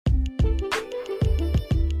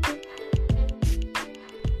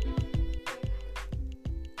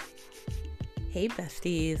Hey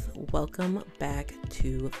besties, welcome back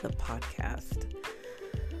to the podcast.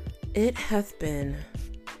 It has been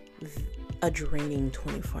a draining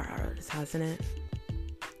 24 hours, hasn't it?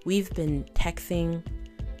 We've been texting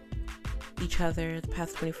each other the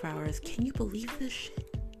past 24 hours. Can you believe this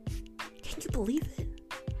shit? Can you believe it?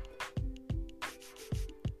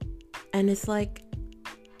 And it's like,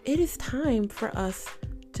 it is time for us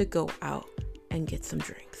to go out and get some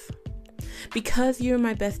drinks. Because you're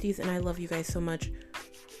my besties and I love you guys so much,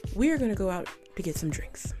 we're gonna go out to get some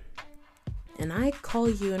drinks. And I call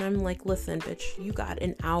you and I'm like, listen, bitch, you got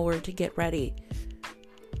an hour to get ready.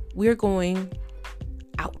 We're going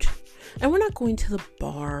out. And we're not going to the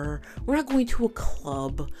bar. We're not going to a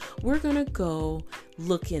club. We're gonna go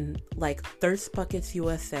looking like Thirst Buckets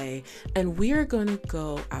USA. And we're gonna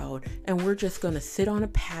go out and we're just gonna sit on a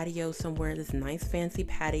patio somewhere, this nice fancy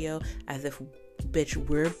patio, as if bitch,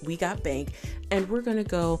 we got bank, and we're gonna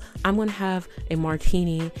go. I'm gonna have a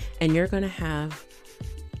martini and you're gonna have,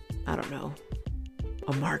 I don't know,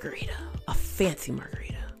 a margarita, a fancy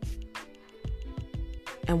margarita,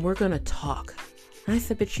 and we're gonna talk. And I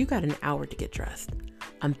said, bitch, you got an hour to get dressed.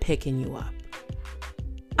 I'm picking you up.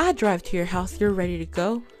 I drive to your house, you're ready to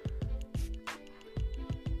go.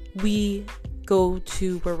 We go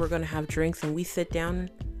to where we're gonna have drinks and we sit down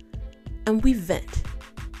and we vent.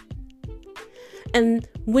 And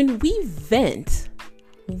when we vent,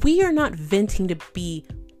 we are not venting to be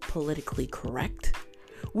politically correct.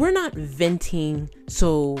 We're not venting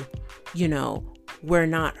so, we're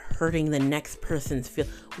not hurting the next person's feel.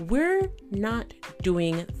 We're not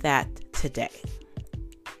doing that today.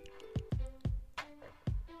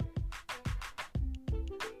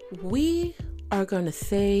 We are going to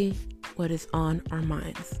say what is on our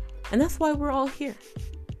minds. And that's why we're all here.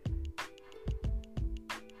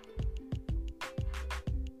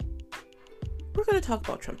 We're going to talk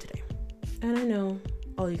about Trump today. And I know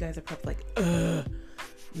all you guys are probably like,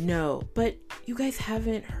 no. But you guys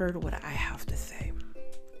haven't heard what I have to say.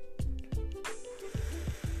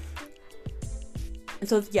 And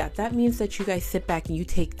so, yeah, that means that you guys sit back and you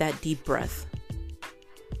take that deep breath.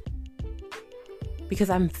 Because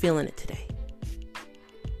I'm feeling it today.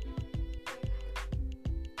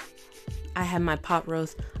 I had my pot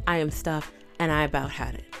roast, I am stuffed, and I about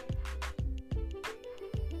had it.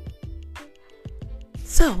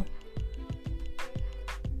 So,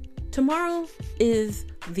 tomorrow is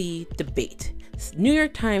the debate. New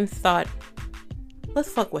York Times thought, let's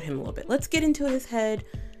fuck with him a little bit. Let's get into his head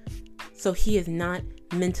so he is not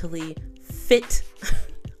mentally fit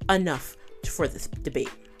enough for this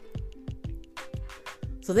debate.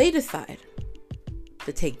 So they decide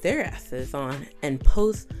to take their asses on and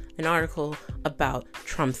post an article about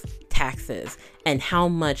Trump's taxes and how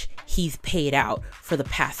much he's paid out for the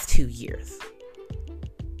past 2 years.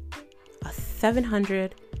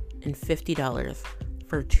 $750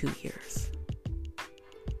 for 2 years.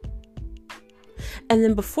 And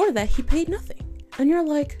then before that, he paid nothing. And you're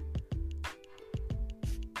like,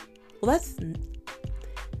 well,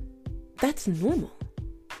 that's normal.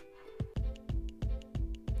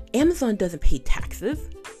 Amazon doesn't pay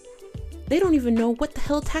taxes. They don't even know what the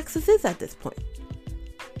hell taxes is at this point.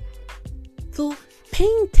 So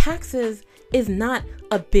paying taxes is not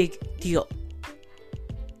a big deal.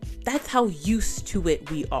 That's how used to it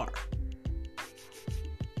we are.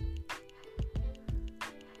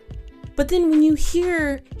 But then when you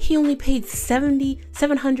hear he only paid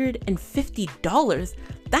 $750,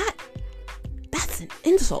 that's an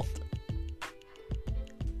insult.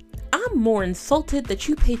 I'm more insulted that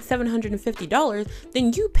you paid $750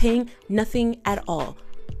 than you paying nothing at all.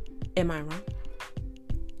 Am I wrong?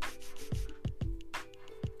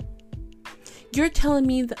 You're telling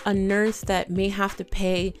me that a nurse that may have to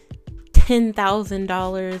pay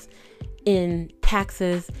 $10,000 in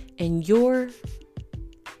taxes and we're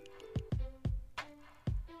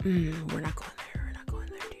not going there,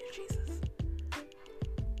 dear Jesus.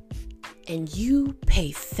 And you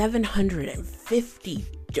pay $750?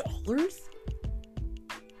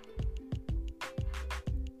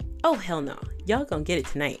 Oh, hell no. Y'all gonna get it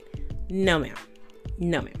tonight. No, ma'am.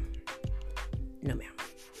 No, ma'am. No, ma'am.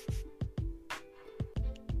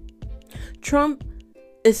 Trump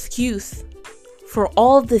excuse for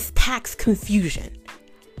all this tax confusion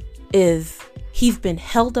is he's been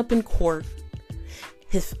held up in court.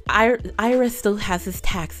 His IRS still has his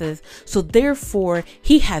taxes, so therefore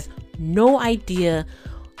he has no idea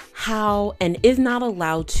how and is not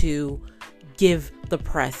allowed to give the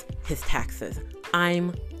press his taxes.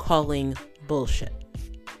 I'm calling bullshit.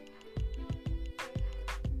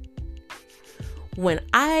 When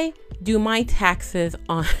I do my taxes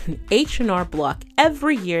on H&R Block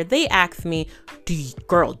every year. They ask me, do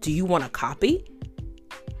you want a copy?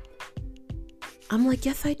 I'm like,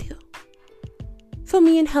 yes, I do. So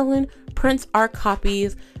me and Helen prints our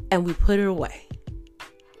copies and we put it away.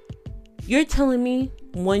 You're telling me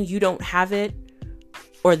when you don't have it,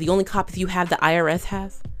 or the only copies you have the IRS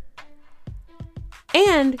has?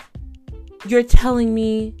 And you're telling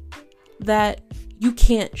me that you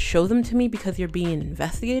can't show them to me because you're being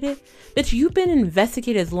investigated? Bitch, you've been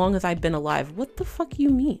investigated as long as I've been alive. What the fuck you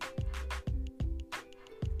mean?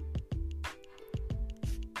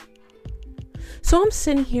 So I'm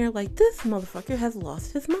sitting here like, this motherfucker has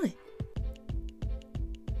lost his mind.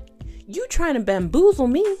 You trying to bamboozle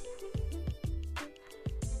me?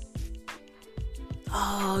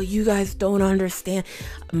 Oh, you guys don't understand.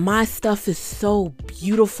 My stuff is so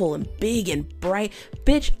beautiful and big and bright.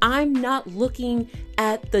 Bitch, I'm not looking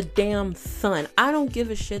at the damn sun. I don't give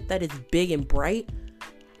a shit that it's big and bright.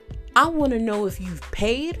 I want to know if you've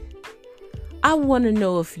paid. I want to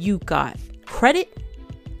know if you got credit.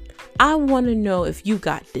 I want to know if you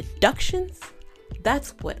got deductions.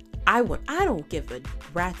 That's what I want. I don't give a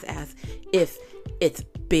rat's ass if it's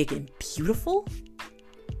big and beautiful.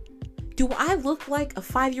 Do I look like a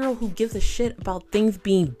 5-year-old who gives a shit about things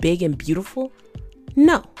being big and beautiful?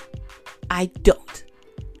 No, I don't.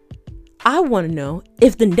 I want to know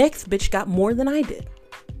if the next bitch got more than I did.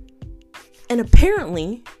 And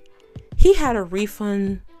apparently, he had a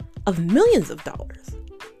refund of millions of dollars.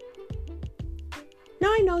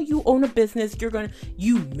 Now I know you own a business,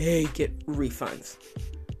 you may get refunds.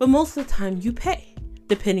 But most of the time you pay,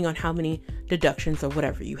 depending on how many deductions or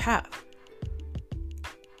whatever you have.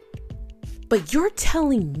 But you're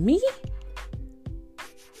telling me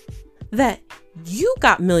that you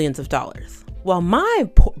got millions of dollars while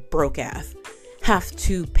my broke ass have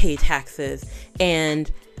to pay taxes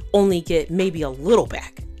and only get maybe a little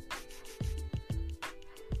back.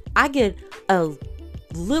 I get a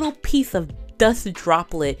little piece of dust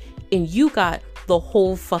droplet and you got the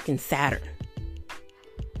whole fucking Saturn.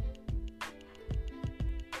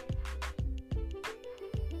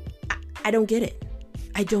 I don't get it.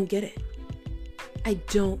 I don't get it. I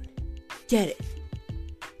don't get it.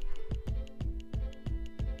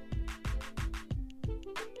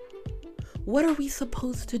 What are we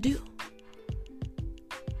supposed to do?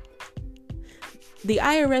 The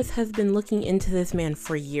IRS has been looking into this man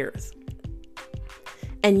for years,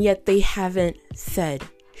 and yet they haven't said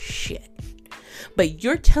shit. But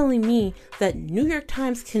you're telling me that New York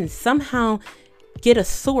Times can somehow get a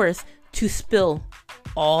source to spill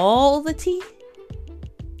all the tea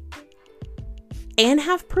and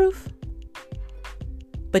have proof?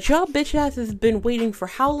 But y'all bitch ass has been waiting for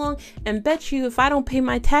how long? And bet you if I don't pay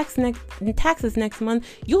my taxes next month,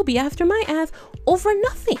 you'll be after my ass over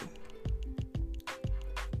nothing.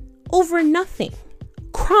 Over nothing.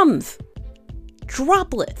 Crumbs.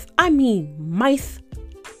 Droplets. I mean mice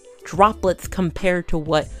droplets compared to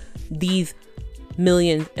what these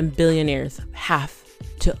millions and billionaires have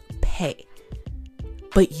to pay.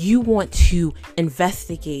 But you want to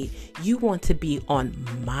investigate. You want to be on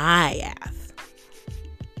my ass.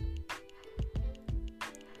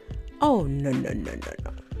 Oh, no.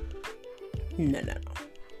 No.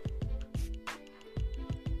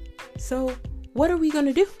 So, what are we going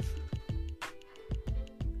to do?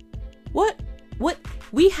 What?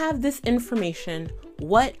 We have this information.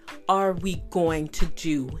 What are we going to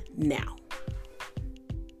do now?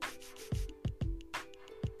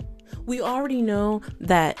 We already know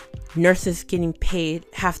that nurses getting paid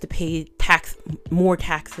have to pay more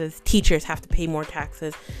taxes. Teachers have to pay more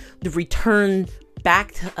taxes. The return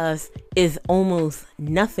back to us is almost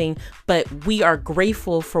nothing, but we are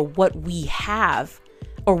grateful for what we have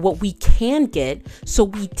or what we can get. So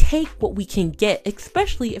we take what we can get,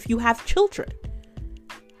 especially if you have children.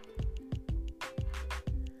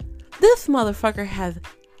 This motherfucker has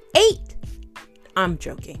 8. I'm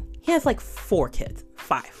joking. He has like 4 kids,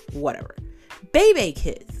 5, whatever. Baby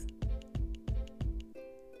kids.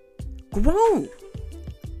 Grown.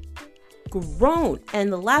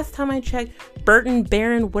 And the last time I checked, Burton,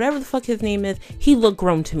 Barron, whatever the fuck his name is, he looked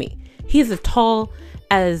grown to me. He's as tall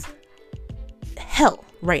as hell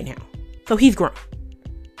right now. So he's grown.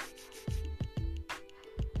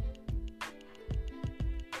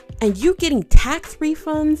 And you getting tax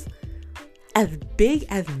refunds as big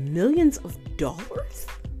as millions of dollars?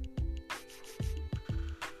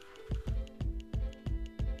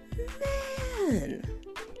 Man.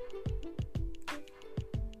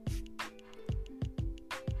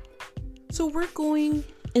 So we're going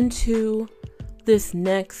into this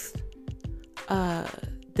next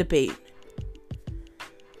debate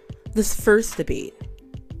this first debate,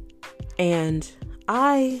 and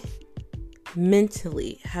I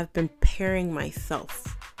mentally have been preparing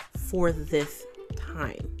myself for this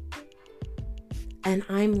time. And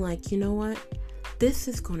I'm like, you know what? This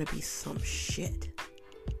is going to be some shit.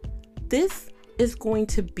 This is going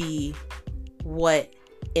to be what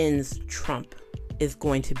ends Trump, is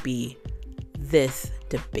going to be this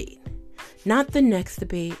debate. Not the next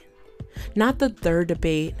debate, not the third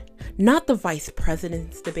debate, not the vice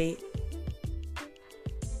president's debate.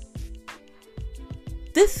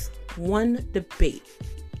 This one debate.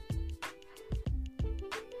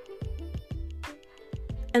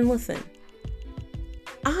 And listen,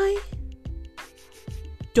 I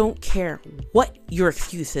don't care what your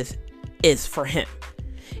excuses is for him.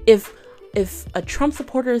 If a Trump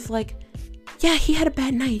supporter is like, yeah, he had a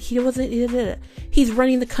bad night, he's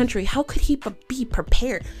running the country, how could he be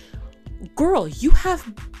prepared? Girl, you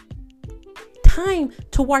have time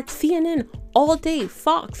to watch CNN all day,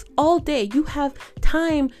 Fox all day. You have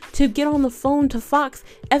time to get on the phone to Fox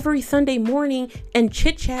every Sunday morning and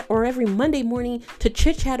chit chat, or every Monday morning to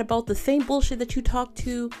chit chat about the same bullshit that you talked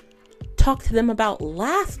to them about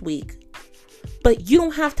last week. But you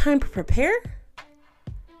don't have time to prepare?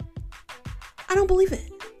 I don't believe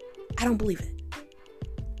it. I don't believe it.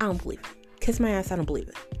 I don't believe it. Kiss my ass, I don't believe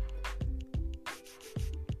it.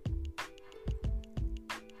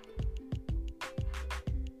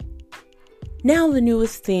 Now the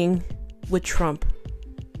newest thing with Trump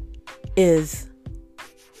is,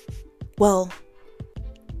 well,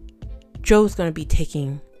 Joe's gonna be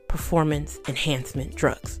taking performance enhancement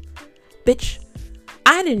drugs. Bitch,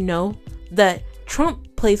 I didn't know that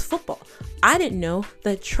Trump plays football. I didn't know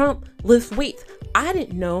that Trump lifts weights. I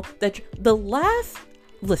didn't know that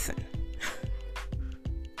listen,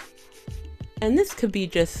 and this could be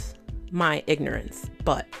just my ignorance,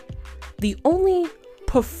 but the only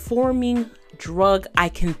performing drug I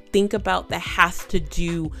can think about that has to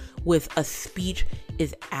do with a speech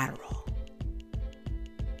is Adderall.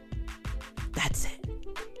 That's it.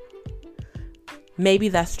 Maybe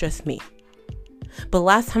that's just me. But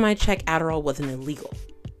last time I checked, Adderall wasn't illegal.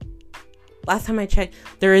 Last time I checked,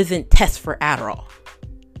 there isn't tests for Adderall.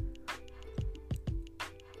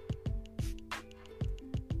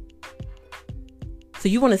 So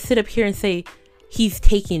you want to sit up here and say he's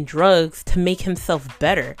taking drugs to make himself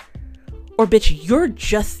better? Or bitch, you're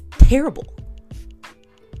just terrible.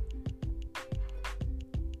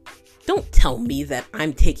 Don't tell me that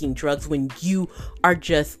I'm taking drugs when you are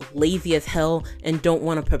just lazy as hell and don't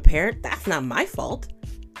want to prepare. That's not my fault.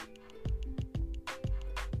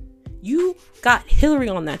 You got Hillary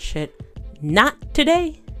on that shit. Not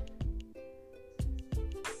today.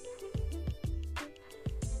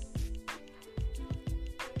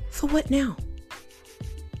 So what now?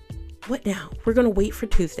 What now? We're going to wait for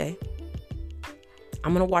Tuesday.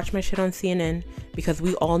 I'm going to watch my shit on CNN because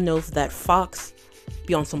we all know that Fox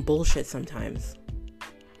be on some bullshit sometimes.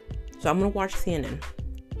 So I'm going to watch CNN.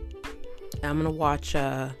 I'm going to watch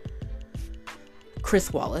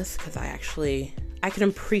Chris Wallace because I can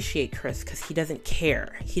appreciate Chris because he doesn't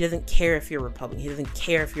care. He doesn't care if you're a Republican. He doesn't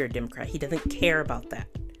care if you're a Democrat. He doesn't care about that.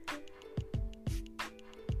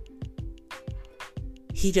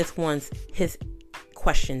 He just wants his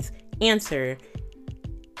questions answered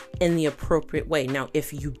in the appropriate way. Now,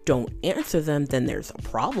 if you don't answer them, then there's a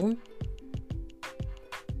problem.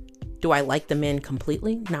 Do I like the man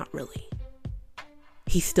completely? Not really.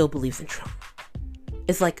 He still believes in Trump.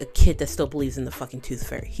 It's like a kid that still believes in the fucking tooth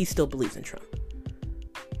fairy. He still believes in Trump.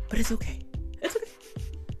 But it's okay. It's okay.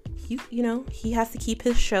 He has to keep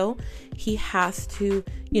his show. He has to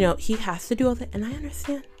do all that. And I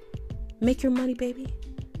understand. Make your money, baby.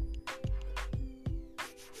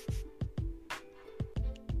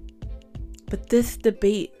 But this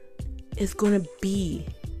debate is going to be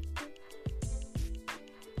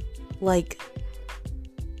like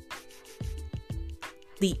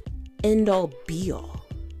the end all be all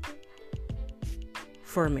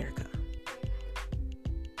for America.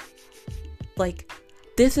 Like,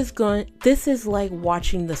 this is like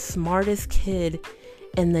watching the smartest kid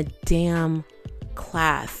in the damn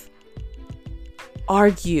class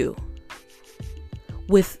argue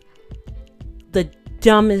with the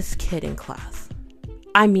dumbest kid in class.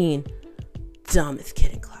 I mean, dumbest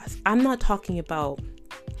kid in class. I'm not talking about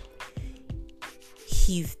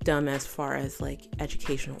he's dumb as far as like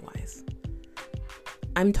educational wise.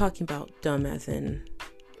 I'm talking about dumb as in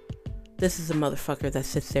this is a motherfucker that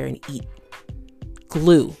sits there and eat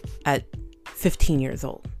glue at 15 years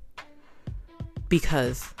old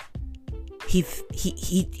because he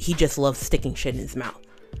just loves sticking shit in his mouth.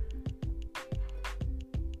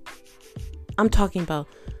 I'm talking about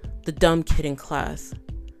the dumb kid in class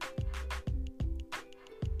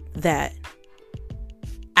that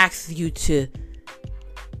asks you to,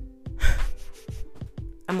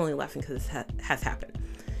 I'm only laughing because this has happened,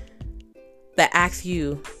 that asks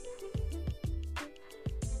you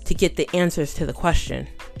to get the answers to the question,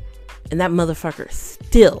 and that motherfucker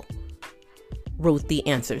still wrote the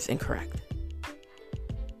answers incorrect.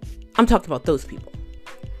 I'm talking about those people.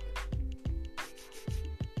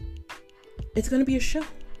 It's going to be a show.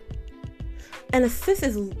 And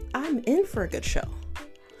I'm in for a good show.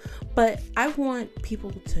 But I want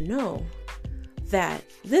people to know that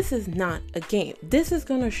this is not a game. This is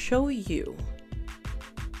going to show you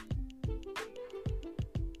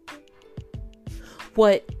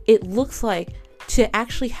what it looks like to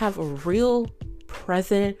actually have a real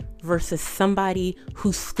president versus somebody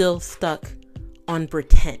who's still stuck on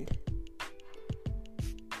pretend.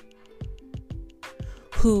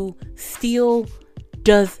 Who still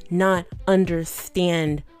does not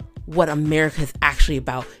understand what America is actually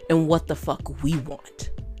about and what the fuck we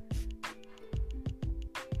want.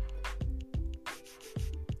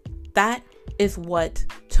 That is what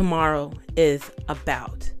tomorrow is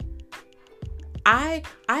about. I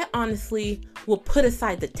honestly will put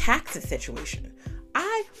aside the taxes situation.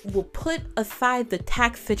 I will put aside the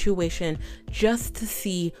tax situation just to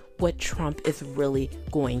see what Trump is really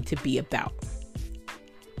going to be about.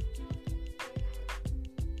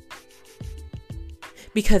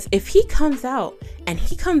 Because if he comes out and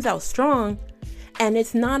he comes out strong, and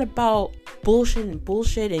it's not about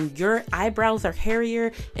bullshit and your eyebrows are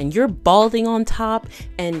hairier and you're balding on top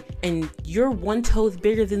and your one toe's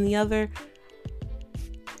bigger than the other,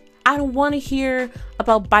 I don't want to hear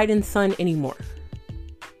about Biden's son anymore.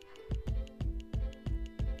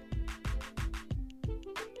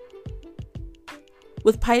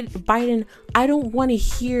 With Biden, I don't want to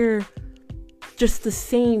hear just the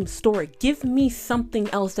same story. Give me something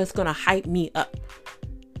else that's going to hype me up.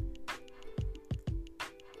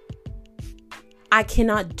 I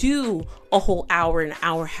cannot do a whole hour, an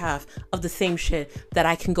hour and a half of the same shit that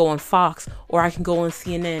I can go on Fox or I can go on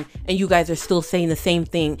CNN and you guys are still saying the same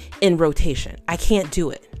thing in rotation. I can't do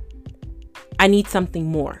it. I need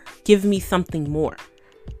something more. Give me something more.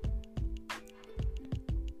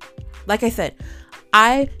 Like I said,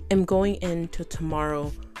 I am going into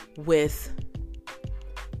tomorrow with,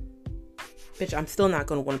 bitch, I'm still not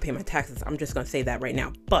going to want to pay my taxes. I'm just going to say that right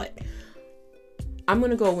now. But I'm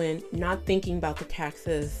going to go in not thinking about the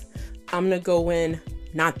taxes. I'm going to go in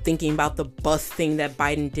not thinking about the bus thing that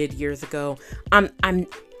Biden did years ago. I'm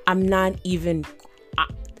not even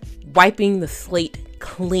wiping the slate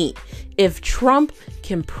clean. If Trump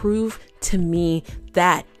can prove to me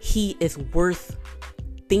that he is worth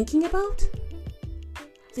thinking about,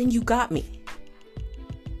 then you got me.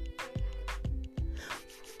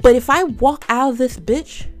 But if I walk out of this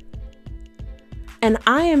bitch and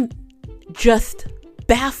I am just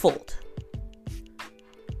baffled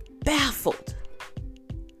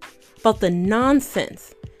about the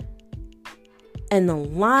nonsense and the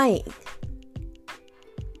lying,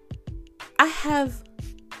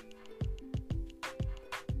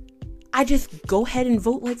 I just go ahead and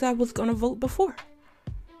vote like I was gonna vote before.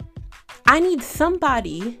 I need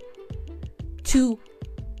somebody to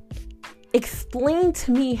explain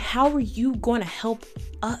to me, how are you going to help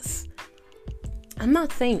us? I'm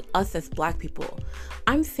not saying us as Black people.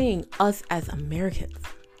 I'm saying us as Americans.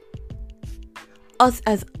 Us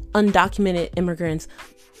as undocumented immigrants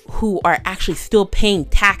who are actually still paying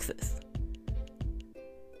taxes.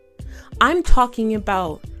 I'm talking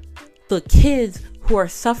about the kids who are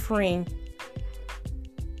suffering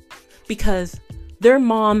because their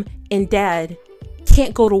mom and dad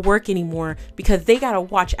can't go to work anymore because they got to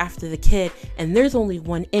watch after the kid and there's only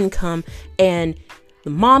one income and the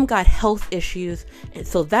mom got health issues and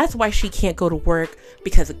so that's why she can't go to work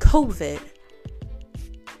because of COVID.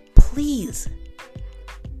 Please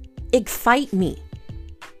excite me.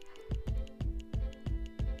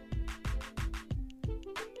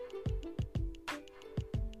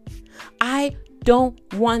 I don't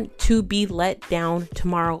want to be let down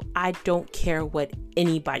tomorrow. I don't care what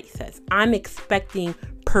anybody says. I'm expecting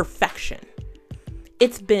perfection.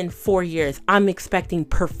 It's been 4 years. I'm expecting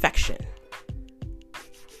perfection.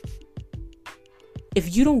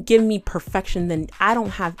 If you don't give me perfection, then I don't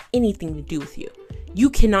have anything to do with you. You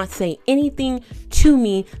cannot say anything to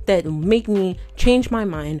me that will make me change my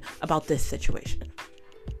mind about this situation.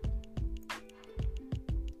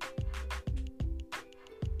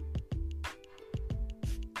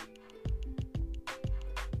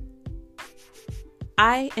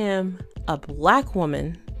 I am a Black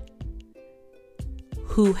woman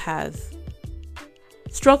who has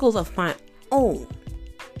struggles of my own.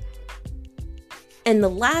 And the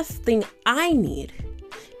last thing I need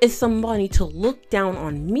is somebody to look down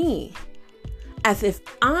on me as if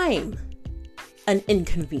I'm an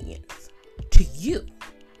inconvenience to you.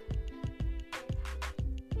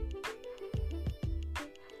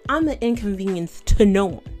 I'm an inconvenience to no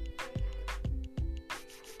one.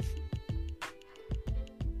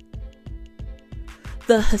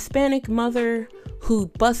 The Hispanic mother who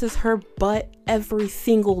busts her butt every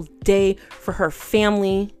single day for her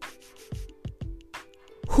family,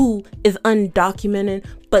 who is undocumented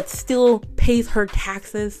but still pays her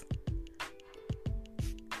taxes.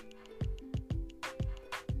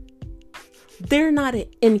 They're not an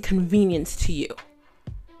inconvenience to you.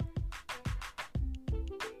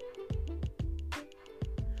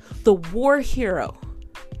 The war hero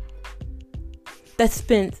that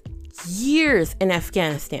spent years in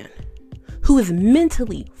Afghanistan, who is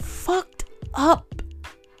mentally fucked up.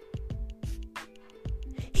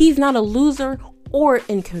 He's not a loser or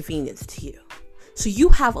inconvenience to you. So you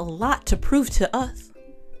have a lot to prove to us.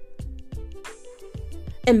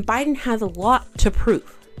 And Biden has a lot to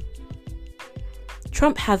prove.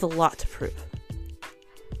 Trump has a lot to prove.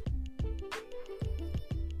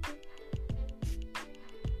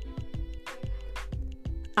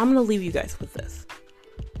 I'm going to leave you guys with this.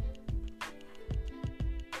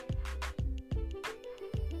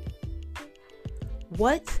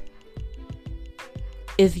 What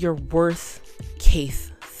is your worst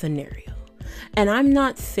case scenario? And I'm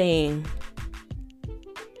not saying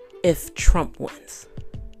if Trump wins,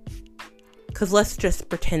 because let's just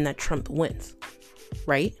pretend that Trump wins,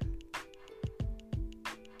 right?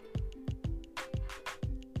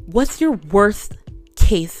 What's your worst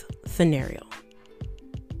case scenario?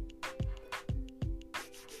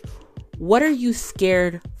 What are you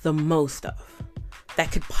scared the most of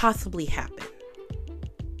that could possibly happen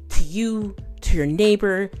to you, to your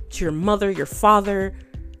neighbor, to your mother, your father,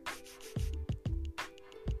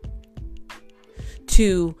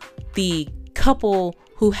 to the couple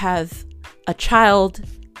who has a child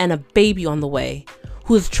and a baby on the way,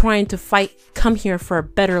 who is trying to come here for a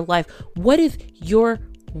better life? What is your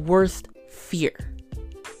worst fear?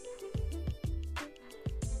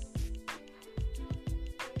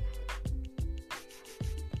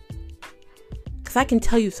 Because I can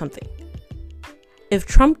tell you something. If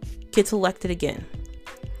Trump gets elected again,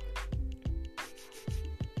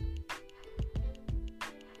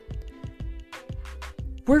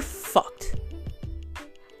 we're fucked.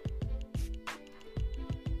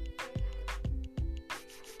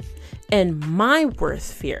 And my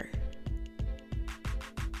worst fear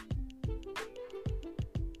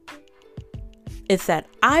is that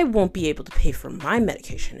I won't be able to pay for my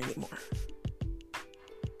medication anymore.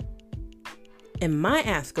 And my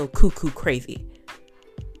ass go cuckoo crazy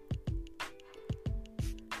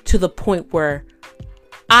to the point where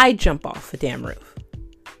I jump off a damn roof.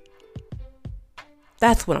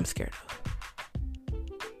 That's what I'm scared of.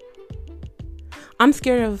 I'm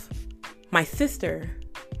scared of my sister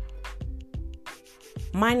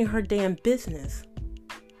minding her damn business,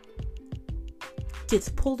 gets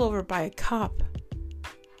pulled over by a cop,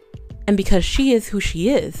 and because she is who she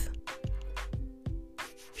is,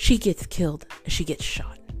 she gets killed and she gets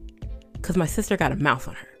shot because my sister got a mouth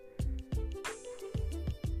on her.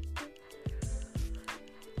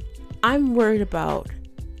 I'm worried about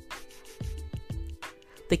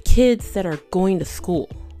the kids that are going to school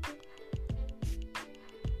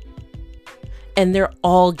and they're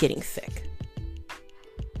all getting sick.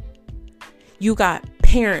 You got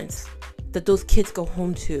parents that those kids go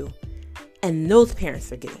home to and those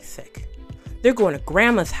parents are getting sick. They're going to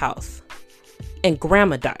grandma's house and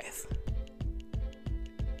grandma dies.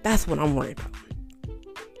 That's what I'm worried about.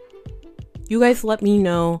 You guys let me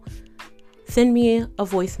know. Send me a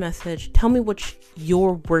voice message. Tell me what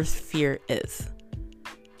your worst fear is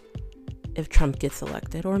if Trump gets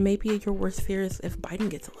elected, or maybe your worst fear is if Biden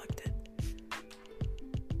gets elected.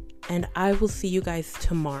 And I will see you guys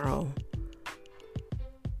tomorrow.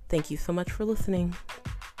 Thank you so much for listening.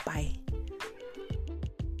 Bye.